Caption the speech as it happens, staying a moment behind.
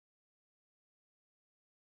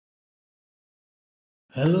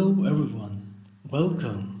Hello everyone,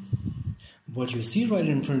 welcome. What you see right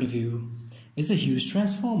in front of you is a huge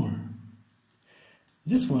transformer.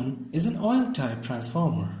 This one is an oil type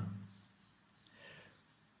transformer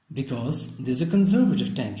because there's a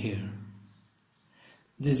conservative tank here.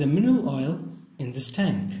 There's a mineral oil in this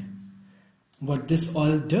tank. What this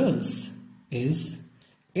oil does is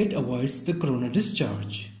it avoids the corona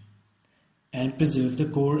discharge and preserves the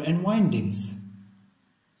core and windings.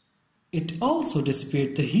 It also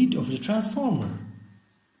dissipates the heat of the transformer.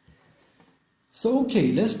 So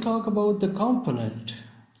let's talk about the component.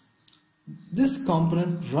 This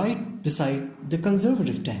component right beside the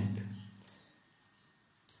conservative tank,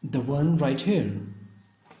 the one right here,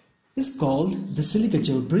 is called the Silica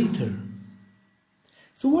Gel Breather.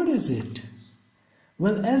 So what is it?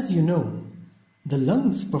 Well, as you know, the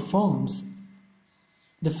lungs performs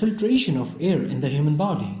the filtration of air in the human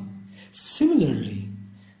body. Similarly,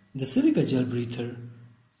 the Silica Gel Breather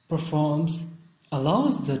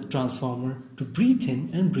allows the transformer to breathe in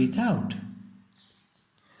and breathe out.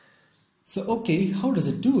 So how does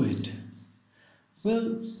it do it?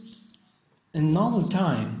 Well, in normal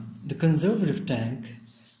time, the conservative tank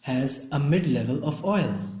has a mid-level of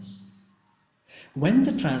oil. When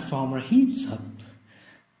the transformer heats up,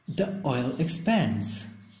 the oil expands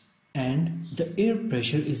and the air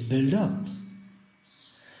pressure is built up.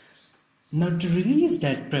 Now to release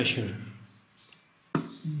that pressure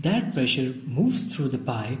moves through the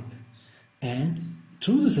pipe and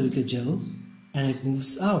through the silica gel and it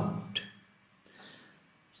moves out.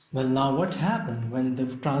 Well, now what happens when the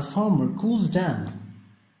transformer cools down?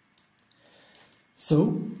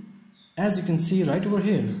 So, as you can see right over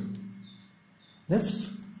here,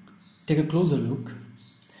 let's take a closer look.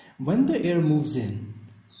 When the air moves in,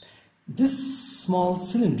 this small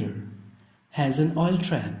cylinder has an oil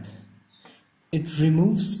trap. It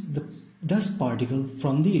removes the dust particle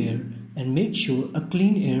from the air and makes sure a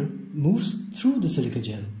clean air moves through the silica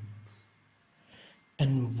gel.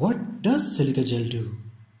 And what does silica gel do?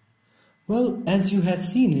 Well, as you have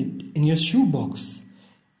seen it in your shoebox,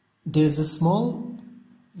 there's a small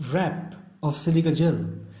wrap of silica gel.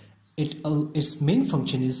 Its main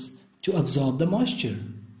function is to absorb the moisture.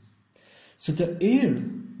 So the air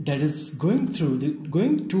that is going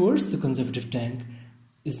towards the conservative tank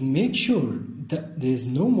is make sure that there is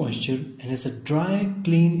no moisture and it's a dry,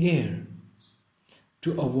 clean air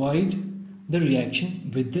to avoid the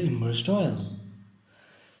reaction with the immersed oil.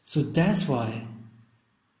 So that's why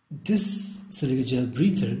this silica gel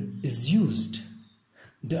breather is used.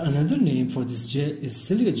 The another name for this gel is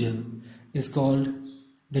silica gel is called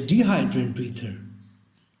the Dehydration breather.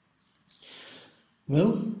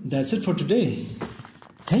 Well, that's it for today.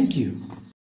 Thank you.